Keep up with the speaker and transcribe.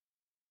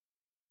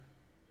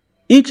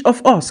Each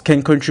of us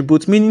can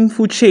contribute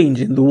meaningful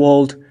change in the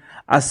world.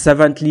 As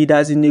servant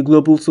leaders in a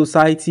global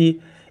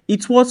society,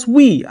 it's what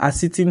we as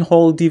Sitting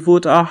Hall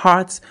devote our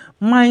hearts,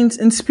 minds,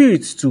 and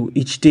spirits to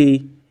each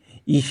day.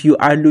 If you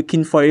are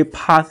looking for a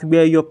path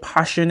where your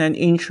passion and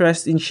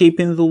interest in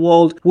shaping the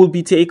world will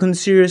be taken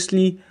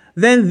seriously,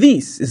 then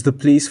this is the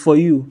place for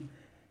you.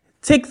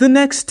 Take the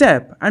next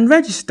step and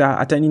register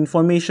at an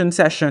information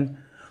session.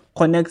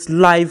 Connect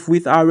live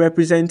with our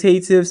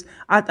representatives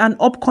at an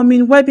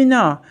upcoming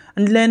webinar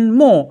and learn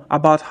more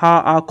about how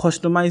our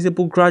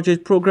customizable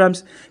graduate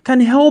programs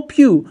can help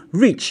you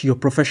reach your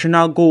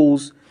professional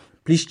goals.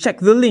 Please check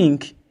the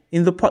link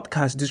in the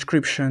podcast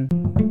description.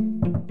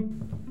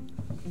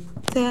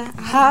 So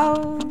how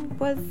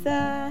was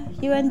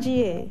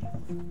UNGA?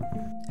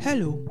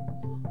 Hello,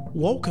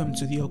 welcome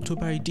to the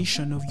October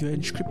edition of Your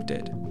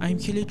Unscripted. I'm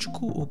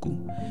Kelechukwu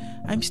Ogu.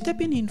 I'm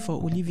stepping in for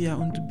Olivia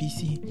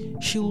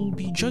Ondubisi. She will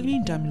be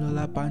joining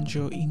Damilola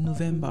Banjo in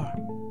November.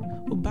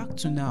 Back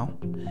to now.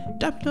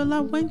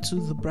 Damilola went to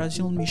the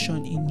Brazil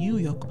mission in New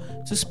York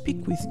to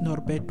speak with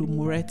Norberto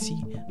Moretti,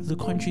 the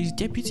country's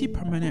deputy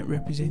permanent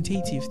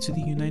representative to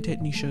the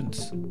United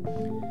Nations.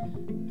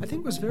 I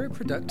think it was very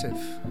productive.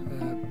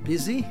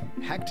 Busy,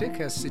 hectic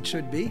as it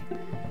should be.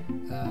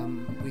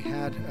 We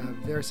had a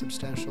very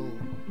substantial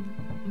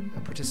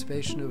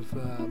participation of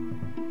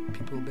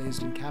people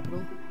based in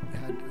capital. We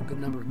had a good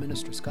number of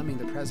ministers coming.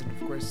 The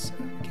president, of course,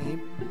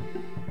 came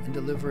and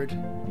delivered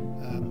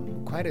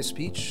quite a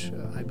speech,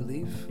 I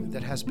believe,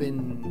 that has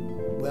been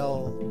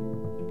well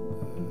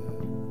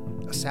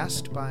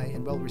assessed by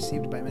and well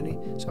received by many.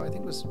 So I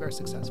think it was very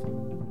successful.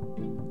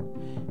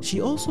 She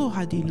also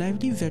had a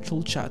lively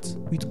virtual chat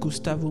with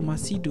Gustavo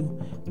Macedo,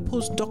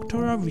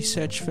 postdoctoral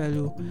research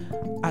fellow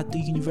at the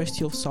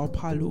University of Sao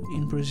Paulo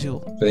in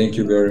Brazil. Thank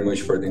you very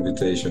much for the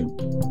invitation.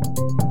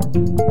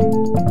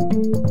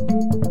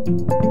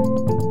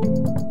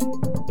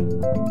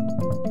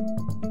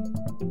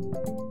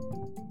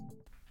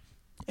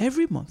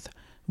 Every month,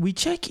 we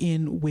check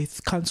in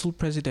with council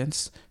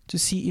presidents to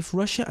see if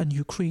Russia and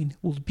Ukraine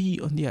will be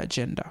on the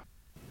agenda.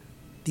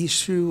 The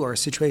issue or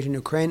situation in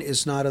Ukraine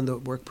is not on the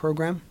work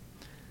program,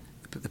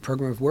 the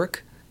program of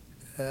work,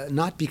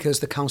 not because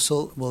the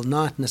Council will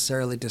not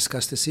necessarily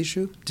discuss this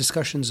issue.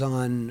 Discussions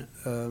on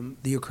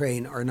the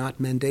Ukraine are not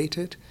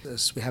mandated.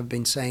 As we have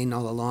been saying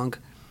all along,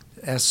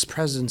 as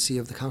presidency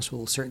of the Council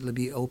will certainly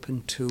be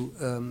open to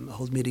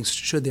hold meetings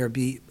should there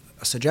be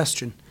a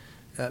suggestion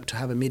to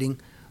have a meeting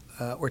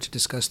or to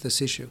discuss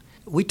this issue.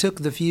 We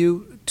took the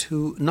view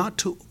to not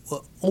to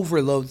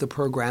overload the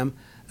program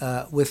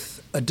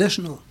with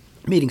additional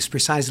meetings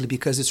precisely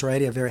because it's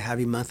already a very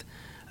heavy month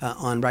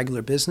on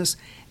regular business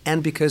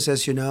and because,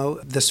 as you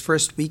know, this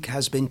first week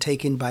has been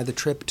taken by the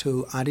trip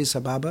to Addis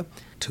Ababa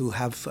to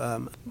have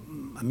a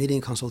meeting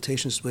and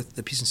consultations with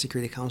the Peace and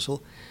Security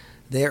Council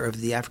there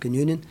of the African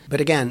Union. But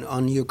again,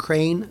 on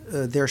Ukraine,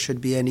 there should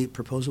be any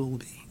proposal will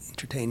be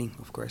entertaining,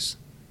 of course.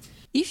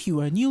 If you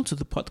are new to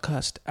the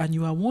podcast and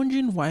you are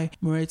wondering why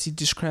Moretti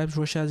describes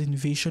Russia's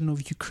invasion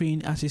of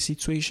Ukraine as a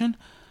situation,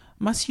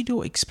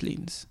 Macedo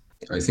explains.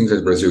 I think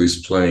that Brazil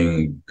is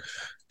playing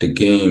the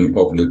game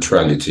of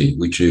neutrality,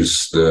 which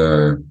is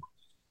the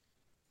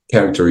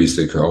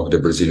characteristic of the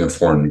Brazilian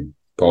foreign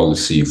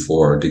policy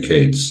for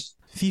decades.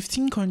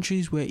 15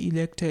 countries were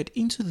elected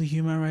into the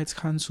Human Rights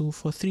Council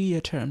for 3-year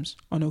terms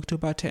on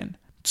October 10.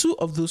 2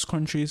 of those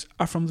countries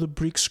are from the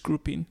BRICS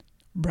grouping,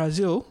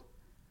 Brazil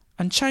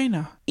and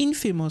China,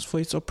 infamous for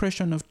its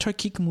oppression of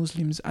Turkic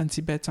Muslims and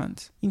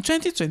Tibetans. In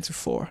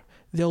 2024,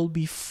 there will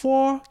be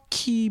 4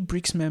 key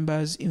BRICS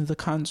members in the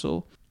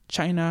council: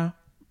 China,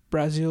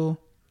 Brazil,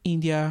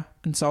 India,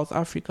 and South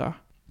Africa.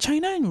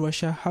 China and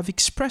Russia have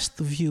expressed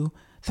the view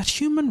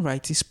that human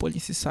rights is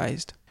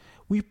politicized.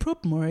 We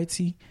probed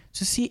Moretti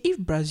to see if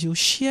Brazil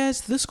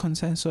shares this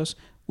consensus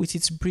with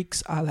its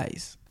BRICS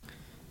allies.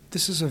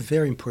 This is a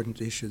very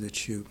important issue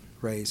that you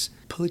raise.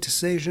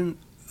 Politicization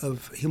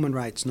of human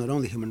rights, not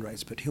only human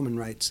rights, but human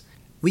rights,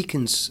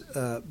 weakens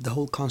the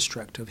whole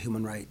construct of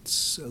human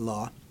rights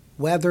law.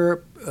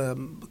 Whether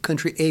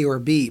country A or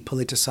B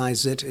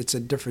politicizes it, it's a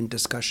different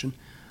discussion.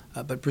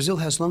 But Brazil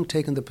has long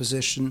taken the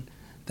position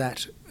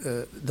that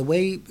the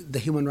way the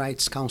Human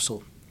Rights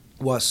Council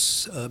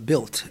was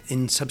built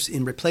in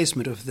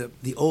replacement of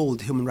the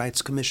old Human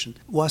Rights Commission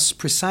was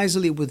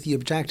precisely with the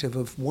objective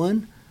of,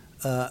 one,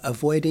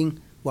 avoiding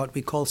what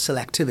we call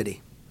selectivity.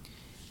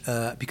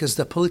 Because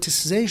the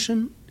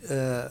politicization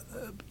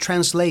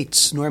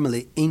translates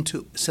normally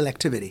into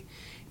selectivity,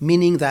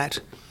 meaning that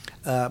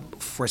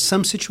for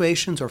some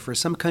situations or for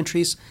some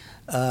countries,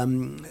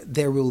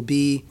 there will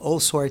be all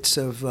sorts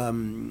of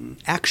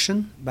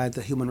action by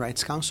the Human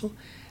Rights Council.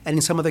 And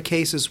in some other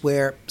cases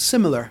where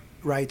similar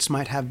rights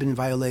might have been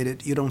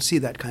violated, you don't see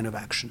that kind of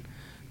action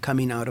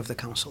coming out of the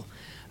Council.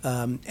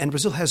 And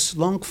Brazil has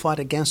long fought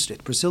against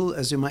it. Brazil,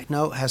 as you might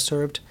know, has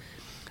served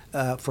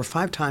for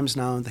 5 times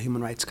now in the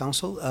Human Rights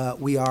Council.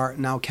 We are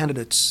now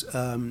candidates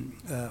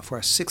for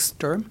a 6th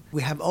term.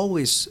 We have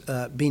always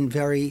been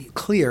very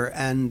clear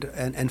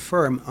and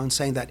firm on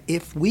saying that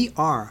if we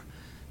are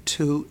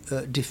to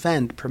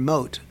defend,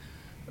 promote,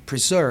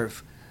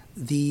 preserve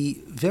the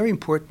very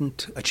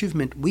important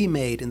achievement we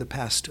made in the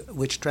past,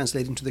 which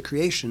translated into the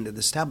creation and the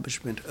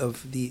establishment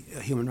of the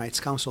Human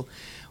Rights Council,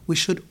 we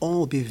should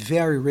all be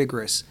very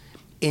rigorous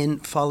in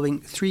following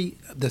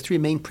the three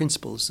main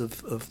principles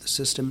of the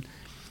system,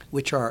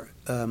 which are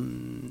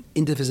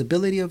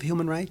indivisibility of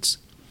human rights,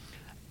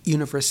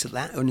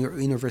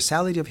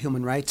 universality of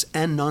human rights,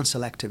 and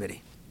non-selectivity.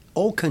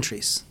 All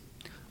countries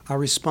are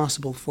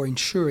responsible for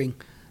ensuring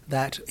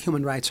that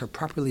human rights are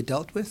properly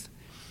dealt with,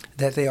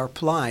 that they are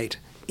applied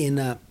in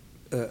a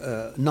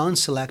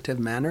non-selective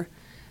manner,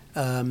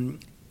 and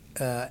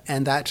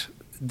that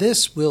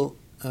this will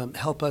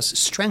help us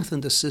strengthen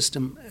the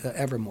system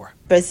ever more.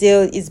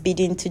 Brazil is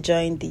bidding to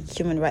join the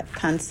Human Rights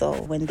Council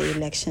when the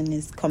election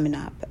is coming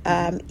up.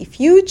 If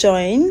you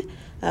join,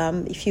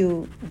 if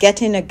you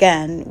get in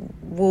again,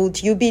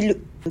 would you be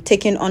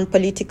taking on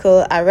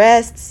political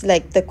arrests,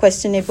 like the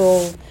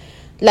questionable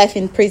life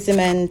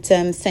imprisonment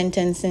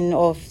sentencing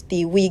of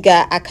the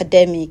Uyghur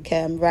academic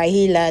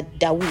Rahila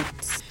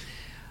Dawood?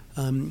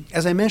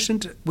 As I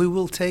mentioned, we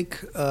will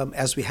take,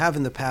 as we have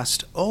in the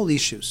past, all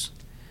issues,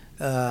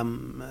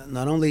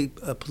 not only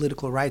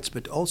political rights,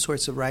 but all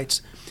sorts of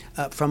rights,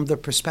 from the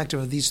perspective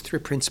of these three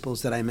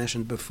principles that I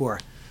mentioned before: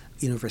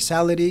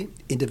 universality,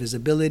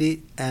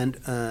 indivisibility, and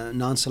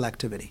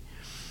non-selectivity.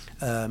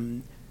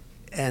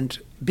 And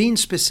being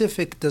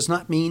specific does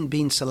not mean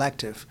being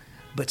selective,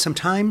 but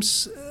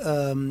sometimes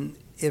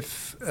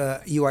if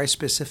you are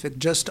specific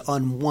just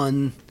on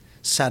one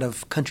set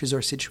of countries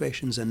or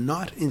situations and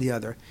not in the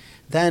other,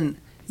 then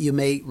you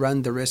may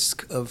run the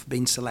risk of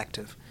being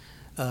selective.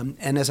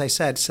 And as I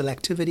said,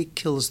 selectivity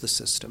kills the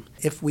system.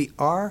 If we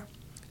are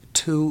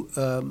to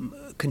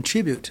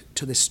contribute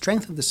to the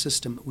strength of the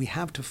system, we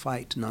have to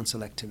fight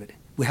non-selectivity.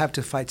 We have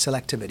to fight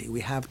selectivity.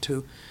 We have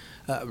to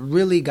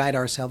really guide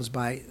ourselves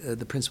by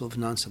the principle of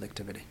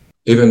non-selectivity.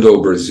 Even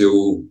though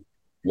Brazil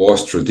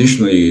was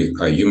traditionally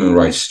a human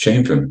rights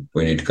champion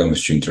when it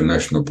comes to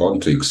international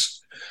politics,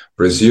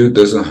 Brazil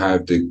doesn't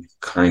have the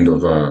kind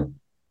of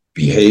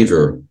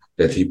behavior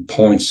that he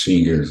points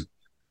fingers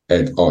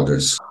at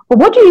others. But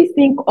what do you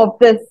think of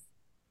this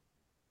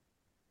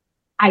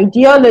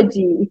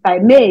ideology, if I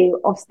may,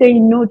 of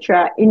staying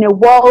neutral in a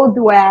world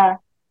where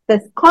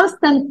there's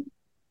constant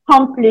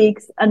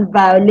conflicts and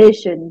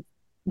violations,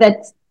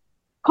 that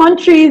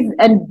countries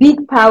and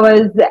big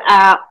powers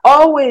are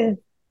always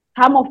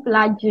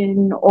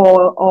camouflaging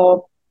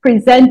or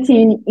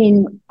presenting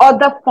in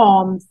other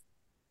forms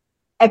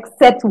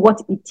except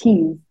what it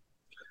is?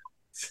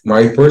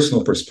 My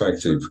personal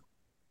perspective,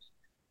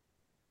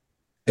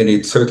 and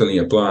it certainly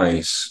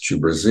applies to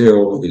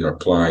Brazil, it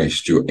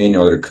applies to any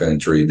other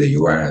country, the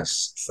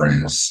US,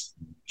 France,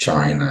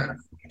 China,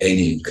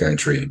 any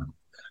country.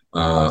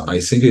 I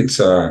think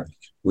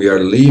we are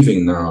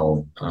living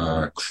now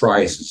a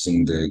crisis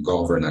in the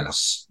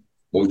governance,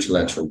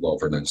 multilateral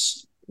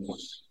governance.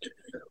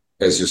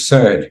 As you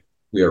said,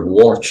 we are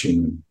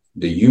watching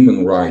the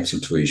human rights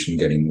situation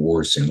getting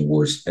worse and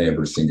worse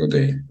every single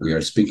day. We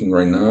are speaking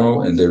right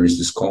now, and there is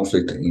this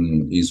conflict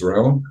in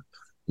Israel.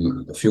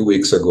 A few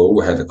weeks ago,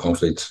 we had a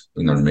conflict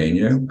in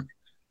Armenia.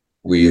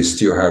 We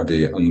still have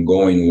the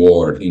ongoing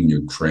war in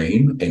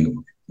Ukraine,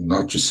 and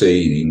not to say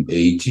in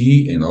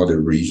Haiti and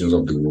other regions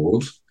of the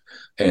world.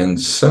 And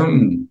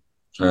some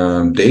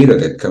data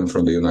that come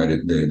from the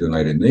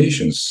United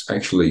Nations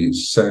actually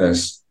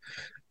says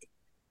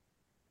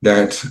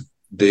that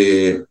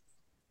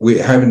we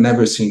have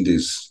never seen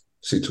this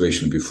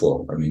situation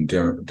before. I mean,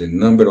 the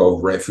number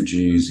of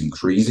refugees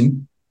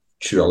increasing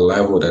to a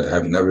level that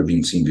have never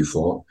been seen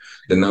before.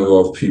 The number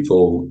of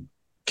people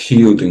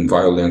killed in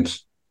violent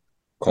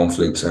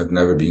conflicts have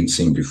never been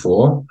seen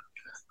before.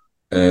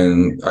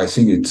 And I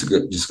think it's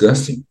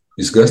disgusting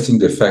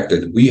the fact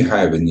that we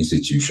have an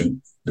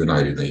institution, the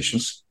United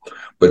Nations,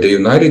 but the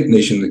United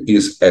Nations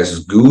is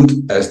as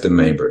good as the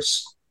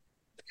members.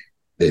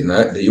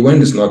 The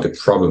UN is not the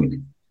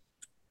problem.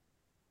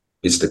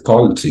 It's the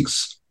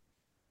politics,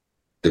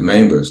 the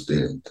members,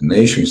 the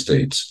nation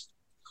states.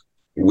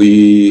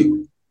 We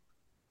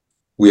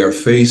are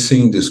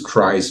facing this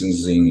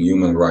crisis in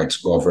human rights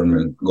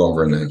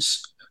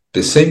governance,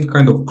 the same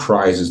kind of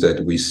crisis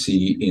that we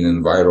see in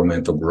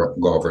environmental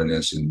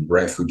governance, in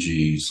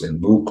refugees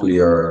and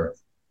nuclear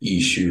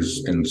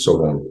issues and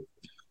so on.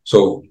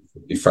 So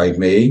if I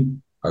may,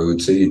 I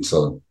would say it's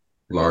a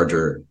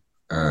larger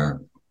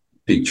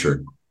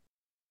picture.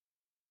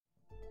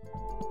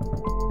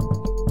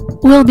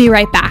 We'll be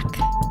right back.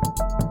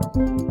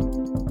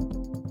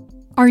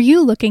 Are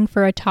you looking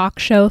for a talk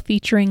show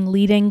featuring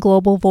leading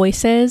global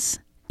voices?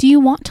 Do you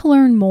want to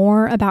learn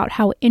more about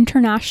how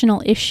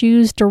international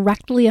issues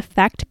directly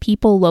affect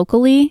people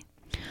locally?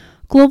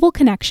 Global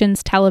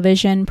Connections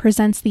Television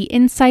presents the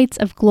insights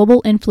of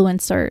global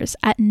influencers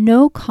at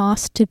no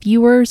cost to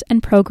viewers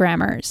and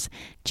programmers.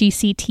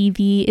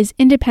 GCTV is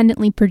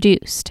independently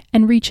produced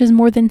and reaches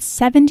more than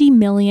 70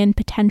 million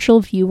potential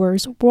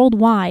viewers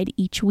worldwide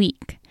each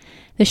week.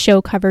 The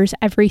show covers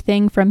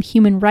everything from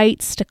human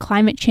rights to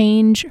climate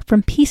change,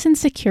 from peace and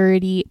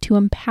security to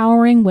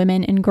empowering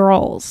women and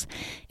girls.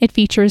 It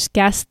features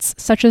guests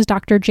such as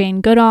Dr. Jane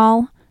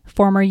Goodall,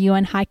 former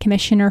UN High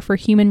Commissioner for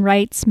Human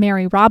Rights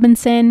Mary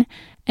Robinson,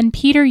 and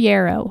Peter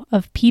Yarrow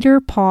of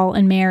Peter, Paul,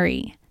 and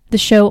Mary. The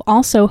show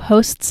also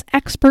hosts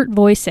expert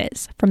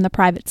voices from the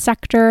private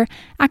sector,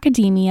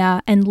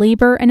 academia, and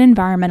labor and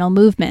environmental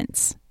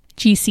movements.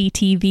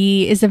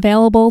 GCTV is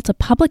available to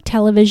public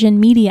television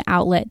media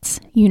outlets,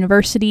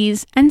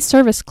 universities, and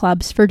service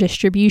clubs for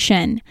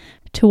distribution.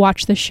 To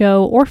watch the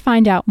show or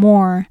find out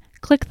more,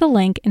 click the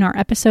link in our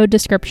episode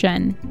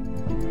description.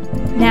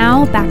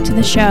 Now, back to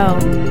the show.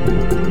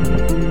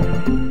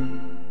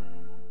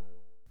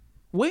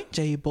 When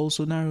Jair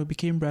Bolsonaro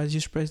became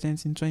Brazil's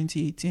president in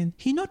 2018,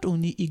 he not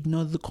only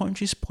ignored the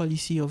country's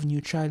policy of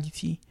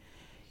neutrality,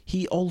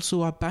 he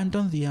also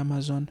abandoned the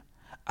Amazon,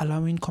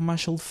 allowing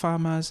commercial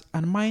farmers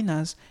and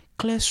miners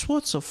clear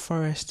swaths of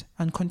forest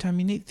and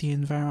contaminate the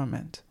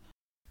environment.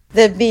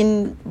 There have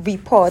been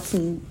reports,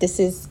 and this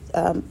is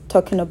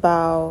talking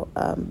about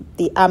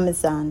the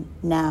Amazon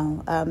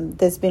now.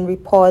 There's been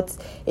reports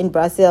in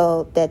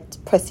Brazil that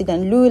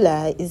President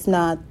Lula is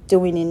not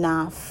doing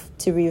enough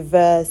to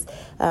reverse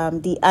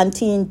the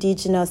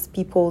anti-indigenous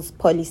people's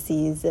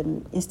policies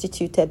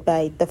instituted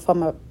by the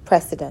former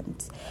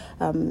president.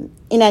 In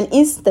an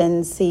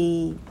instance,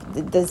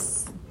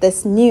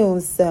 this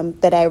news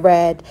that I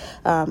read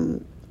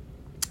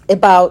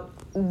about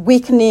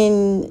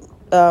weakening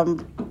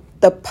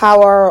the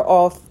power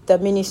of the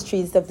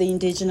ministries of the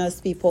indigenous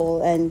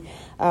people and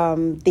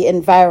the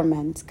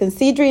environment,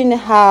 considering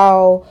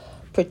how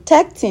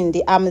protecting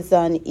the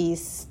Amazon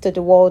is to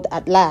the world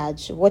at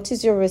large. What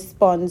is your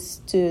response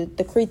to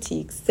the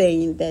critics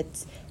saying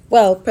that,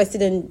 well,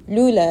 President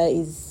Lula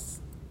is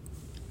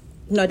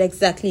not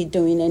exactly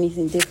doing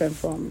anything different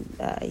from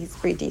his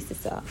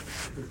predecessor?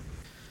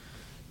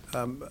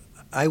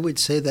 I would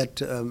say that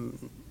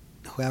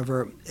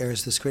whoever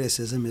airs this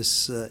criticism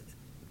is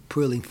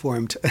poorly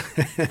informed.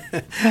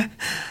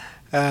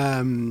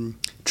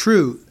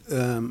 True,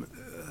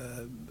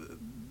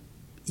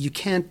 you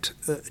can't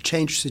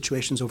change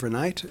situations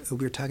overnight.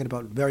 We're talking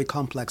about very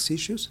complex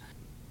issues,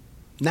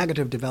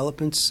 negative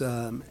developments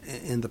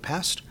in the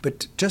past.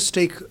 But just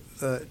take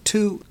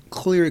two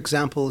clear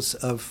examples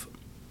of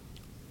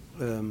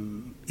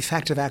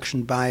effective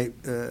action by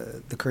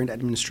the current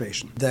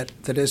administration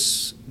that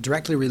is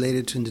directly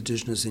related to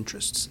indigenous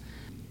interests.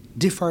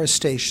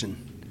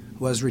 Deforestation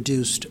was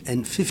reduced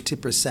in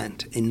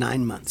 50% in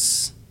 9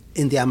 months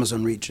in the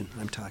Amazon region,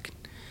 I'm talking.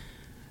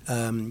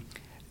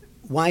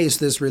 Why is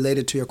this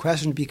related to your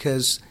question?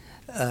 Because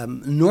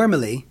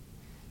normally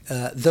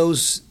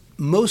those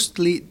most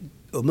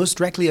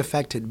directly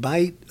affected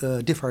by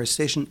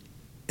deforestation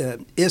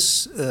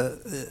is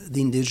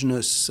the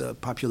indigenous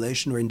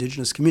population or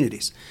indigenous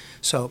communities.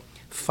 So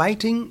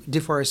fighting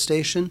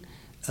deforestation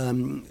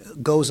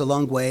goes a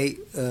long way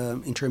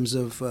in terms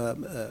of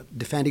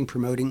defending,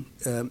 promoting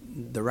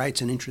the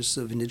rights and interests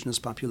of indigenous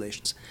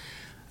populations.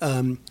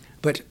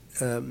 But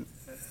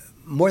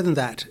more than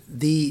that,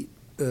 the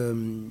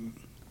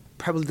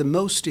probably the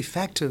most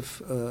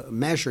effective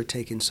measure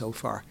taken so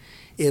far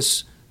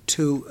is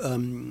to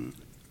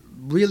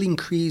really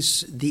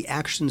increase the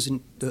actions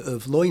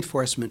of law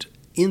enforcement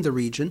in the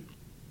region,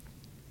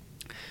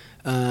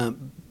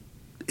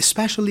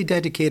 especially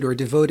dedicated or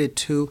devoted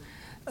to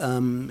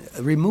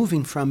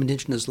removing from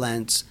indigenous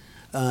lands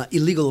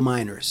illegal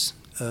miners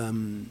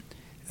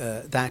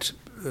that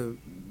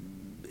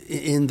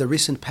in the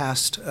recent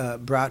past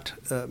brought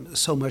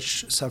so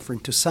much suffering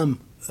to some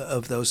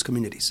of those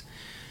communities.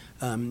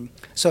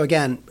 So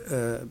again,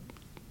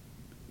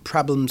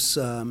 problems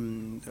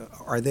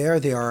are there.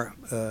 They are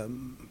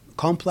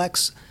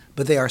complex,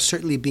 but they are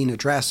certainly being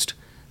addressed.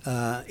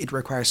 It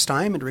requires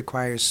time, it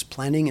requires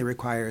planning, it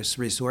requires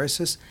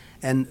resources,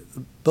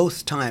 and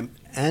both time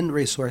and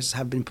resources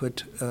have been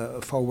put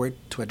forward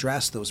to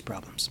address those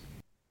problems.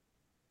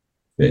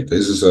 Okay,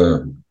 this is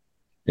an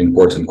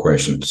important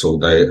question. So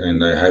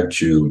I have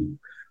to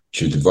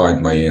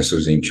divide my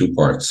answers in two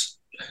parts.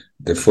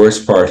 The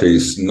first part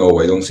is, no,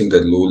 I don't think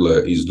that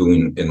Lula is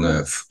doing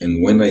enough.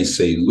 And when I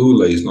say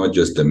Lula, it's not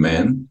just the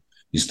man,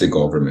 it's the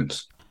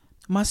government.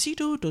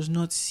 Macedo does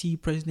not see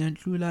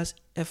President Lula's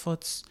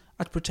efforts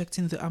at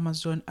protecting the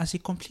Amazon as a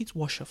complete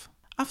wash-off.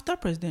 After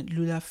President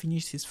Lula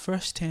finished his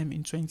first term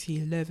in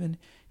 2011,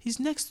 his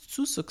next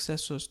two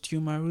successors,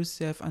 Dilma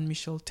Rousseff and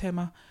Michel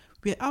Temer,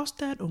 were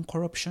ousted on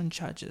corruption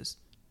charges.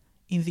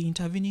 In the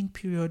intervening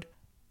period,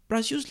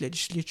 Brazil's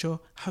legislature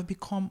have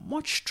become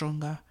much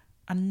stronger,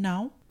 and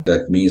now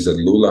that means that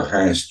Lula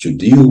has to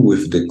deal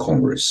with the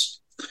Congress.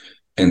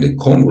 And the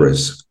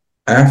Congress,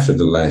 after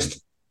the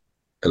last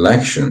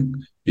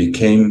election,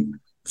 became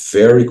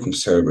very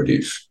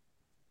conservative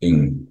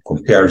in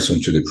comparison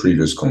to the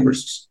previous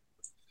Congresses.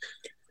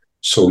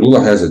 So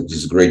Lula has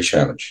this great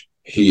challenge.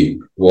 He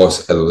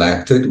was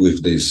elected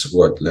with this,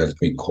 let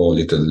me call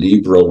it a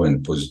liberal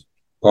and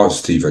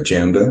positive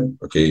agenda,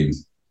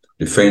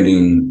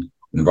 defending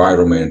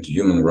environment,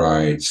 human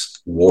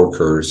rights,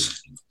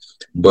 workers.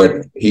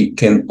 but he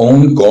can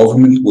own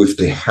government with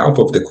the help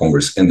of the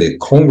Congress, and the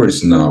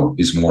Congress now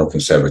is more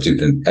conservative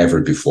than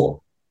ever before.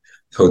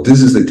 So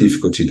this is the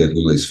difficulty that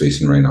Lula is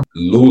facing right now.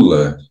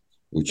 Lula,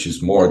 which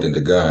is more than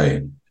the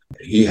guy,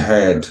 he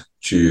had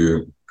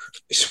to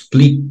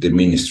split the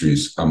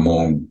ministries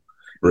among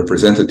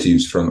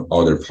representatives from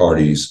other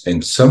parties,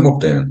 and some of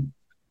them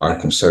are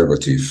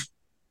conservative.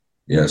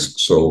 Yes,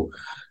 so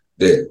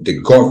the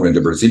government,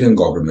 the Brazilian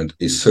government,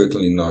 is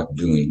certainly not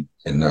doing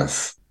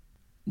enough.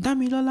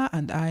 Damilola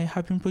and I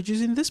have been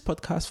producing this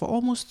podcast for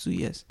almost 2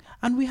 years,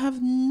 and we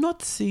have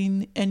not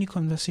seen any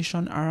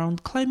conversation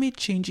around climate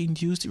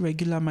change-induced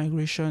irregular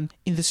migration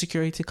in the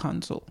Security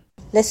Council.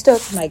 Let's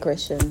talk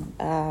migration.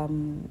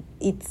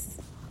 It's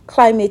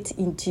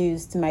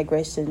climate-induced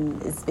migration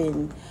has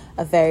been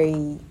a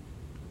very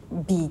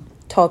big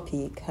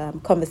topic,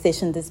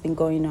 conversation that's been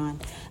going on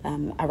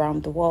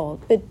around the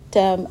world. But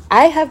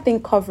I have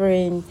been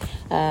covering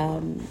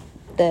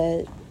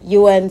the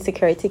UN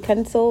Security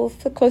Council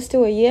for close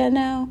to a year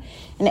now,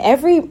 and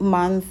every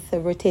month the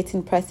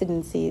rotating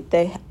presidency,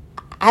 there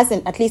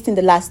hasn't, at least in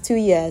the last 2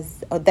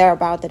 years or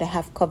thereabout that I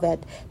have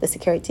covered the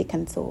Security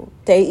Council,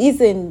 there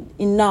isn't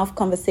enough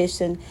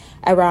conversation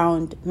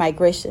around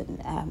migration.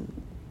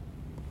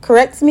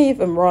 Correct me if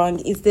I'm wrong,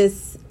 is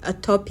this a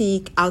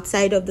topic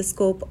outside of the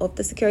scope of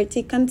the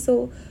Security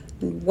Council?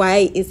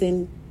 Why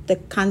isn't the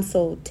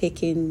Council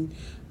taking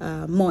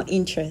more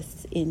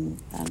interest in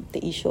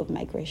the issue of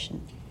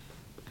migration?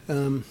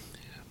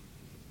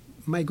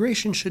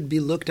 Migration should be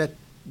looked at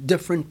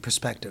different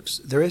perspectives.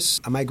 There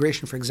is a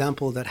migration, for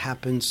example, that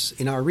happens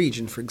in our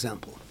region, for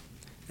example.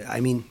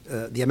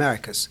 The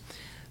Americas.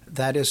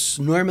 That is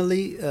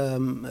normally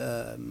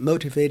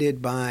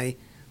motivated by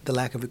the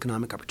lack of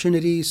economic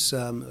opportunities,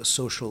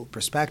 social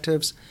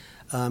perspectives.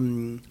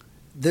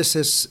 This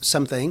is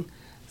something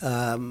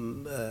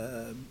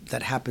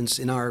that happens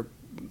in our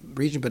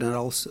region, but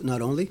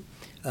not only.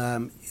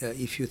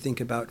 If you think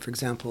about, for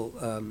example,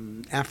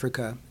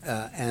 Africa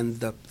and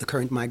the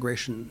current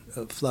migration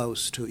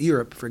flows to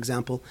Europe, for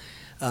example,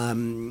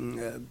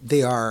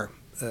 they are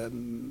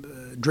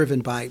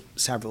driven by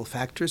several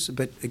factors.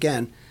 But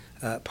again,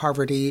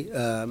 poverty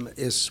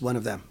is one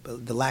of them,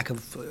 the lack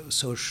of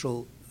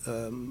social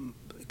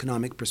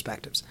economic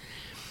perspectives.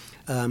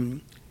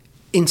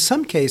 In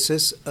some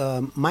cases,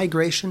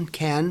 migration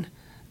can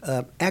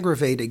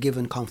aggravate a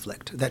given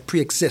conflict that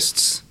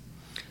preexists.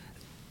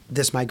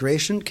 This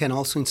migration can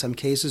also, in some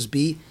cases,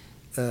 be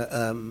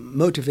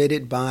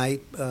motivated by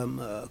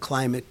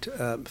climate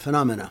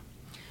phenomena.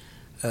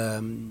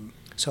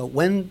 So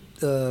when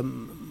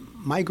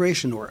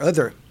migration or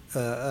other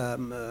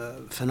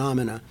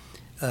phenomena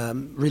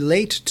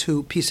relate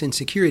to peace and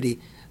security,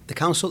 the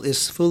Council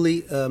is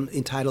fully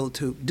entitled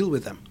to deal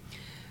with them.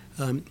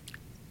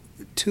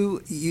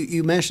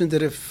 You mentioned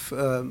that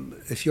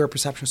if your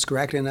perception is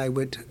correct, and I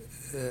would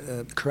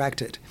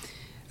correct it.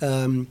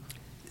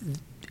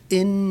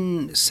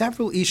 In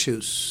several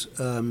issues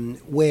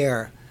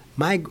where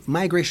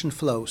migration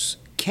flows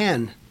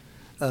can,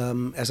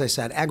 as I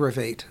said,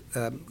 aggravate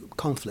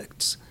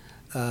conflicts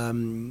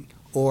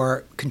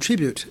or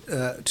contribute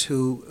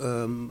to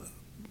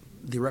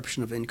the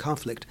eruption of any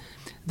conflict,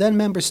 then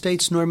member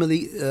states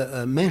normally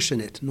mention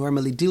it,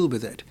 normally deal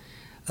with it.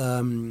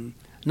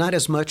 Not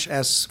as much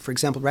as, for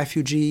example,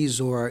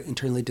 refugees or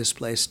internally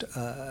displaced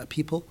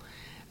people,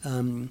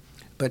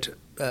 but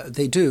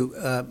they do,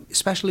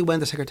 especially when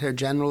the Secretary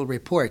General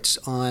reports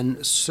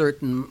on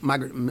certain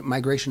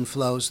migration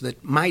flows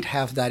that might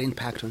have that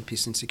impact on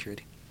peace and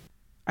security.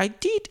 I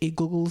did a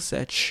Google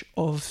search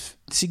of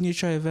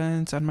signature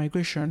events and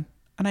migration,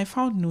 and I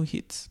found no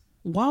hits.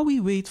 While we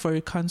wait for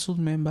a council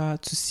member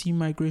to see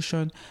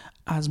migration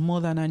as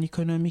more than an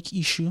economic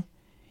issue,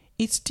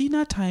 it's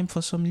dinner time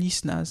for some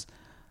listeners,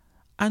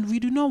 and we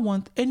do not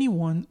want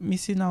anyone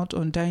missing out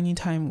on dining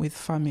time with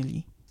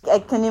family. I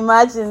can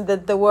imagine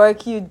that the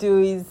work you do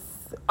is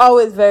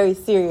always very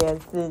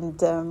serious,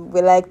 and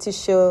we like to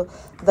show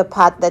the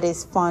part that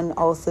is fun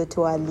also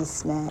to our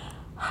listeners.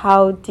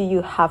 How do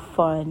you have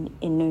fun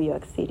in New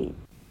York City?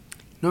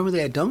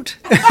 Normally I don't.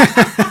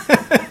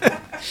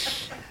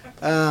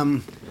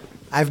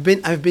 I've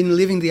been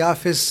leaving the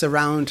office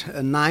around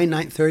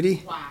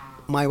 9:30. Wow.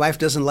 My wife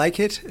doesn't like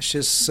it.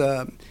 She's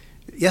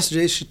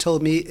yesterday she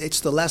told me it's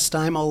the last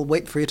time I'll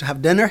wait for you to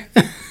have dinner.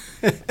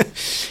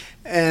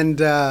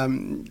 And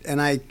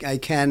I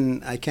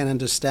can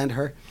understand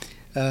her,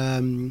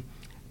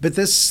 but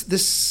this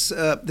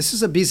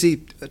is a busy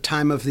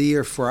time of the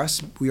year for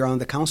us. We are on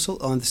the council,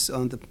 on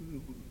the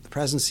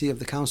presidency of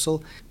the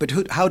council. But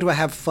how do I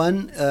have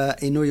fun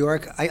in New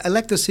York? I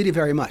like the city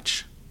very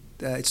much.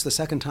 It's the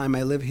second time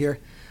I live here.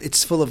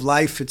 It's full of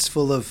life. It's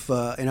full of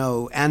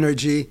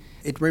energy.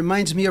 It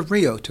reminds me of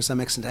Rio to some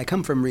extent. I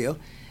come from Rio.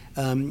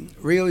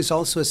 Rio is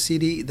also a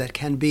city that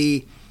can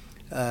be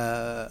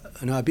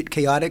a bit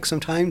chaotic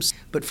sometimes,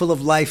 but full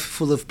of life,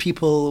 full of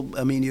people.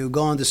 I mean, you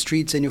go on the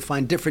streets and you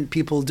find different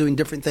people doing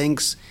different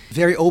things.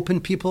 Very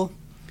open people,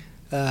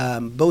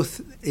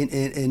 both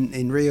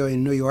in Rio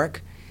and New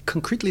York.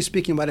 Concretely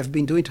speaking, what I've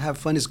been doing to have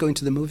fun is going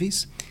to the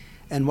movies.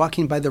 And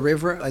walking by the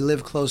river, I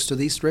live close to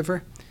the East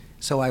River,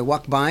 so I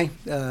walk by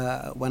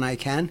when I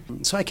can.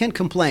 So I can't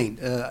complain,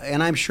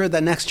 and I'm sure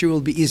that next year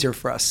will be easier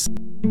for us.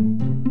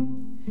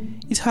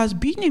 It has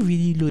been a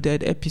really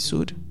loaded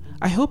episode.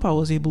 I hope I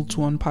was able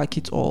to unpack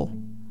it all.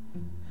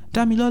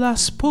 Damilola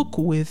spoke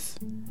with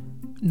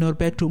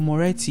Norberto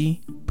Moretti,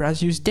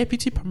 Brazil's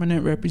Deputy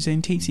Permanent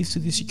Representative to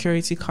the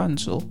Security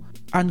Council,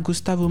 and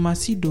Gustavo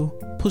Macedo,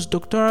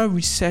 Postdoctoral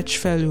Research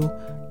Fellow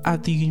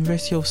at the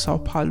University of Sao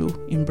Paulo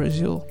in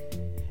Brazil.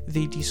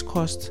 They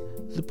discussed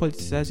the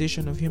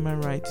politicization of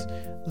human rights,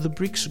 the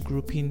BRICS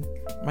grouping,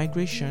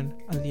 migration,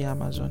 and the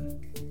Amazon.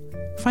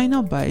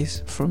 Final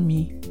buys from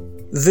me.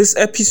 This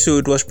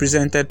episode was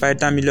presented by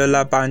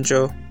Damilola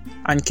Banjo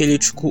and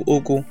Kelechukwu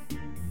Ogu.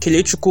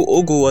 Kelechukwu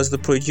Ogu was the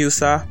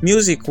producer,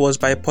 music was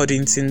by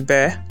Poddington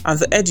Bear, and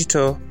the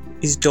editor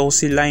is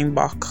Dulcie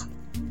Linebach.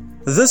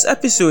 This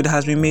episode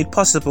has been made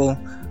possible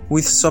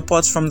with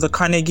support from the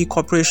Carnegie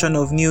Corporation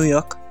of New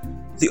York,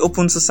 the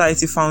Open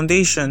Society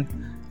Foundation,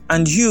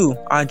 and you,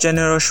 our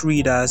generous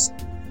readers.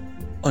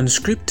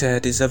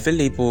 Unscripted is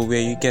available where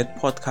you get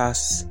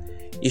podcasts.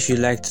 If you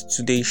liked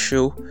today's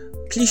show,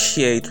 please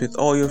share it with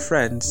all your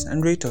friends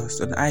and rate us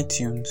on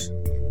iTunes.